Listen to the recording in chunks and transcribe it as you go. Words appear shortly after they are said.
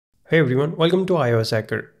Hey everyone, welcome to iOS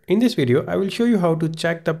Hacker. In this video, I will show you how to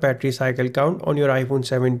check the battery cycle count on your iPhone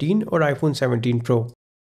 17 or iPhone 17 Pro.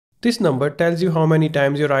 This number tells you how many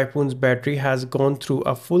times your iPhone's battery has gone through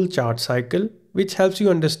a full charge cycle, which helps you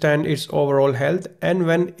understand its overall health and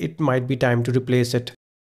when it might be time to replace it.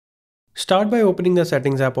 Start by opening the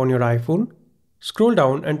Settings app on your iPhone. Scroll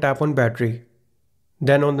down and tap on Battery.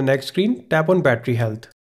 Then on the next screen, tap on Battery Health.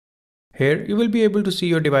 Here you will be able to see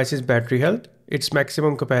your device's battery health, its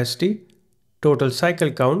maximum capacity, total cycle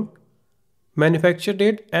count, manufacture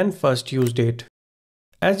date and first use date.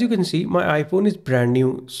 As you can see, my iPhone is brand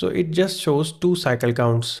new, so it just shows 2 cycle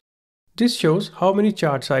counts. This shows how many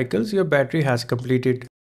charge cycles your battery has completed.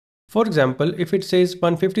 For example, if it says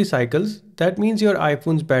 150 cycles, that means your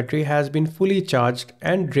iPhone's battery has been fully charged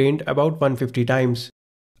and drained about 150 times.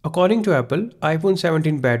 According to Apple, iPhone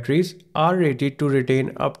 17 batteries are rated to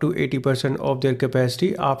retain up to 80% of their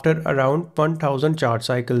capacity after around 1000 charge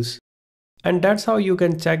cycles. And that's how you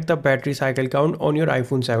can check the battery cycle count on your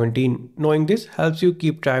iPhone 17. Knowing this helps you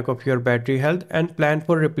keep track of your battery health and plan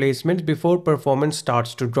for replacements before performance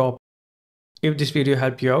starts to drop. If this video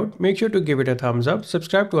helped you out, make sure to give it a thumbs up,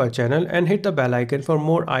 subscribe to our channel and hit the bell icon for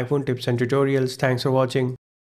more iPhone tips and tutorials. Thanks for watching.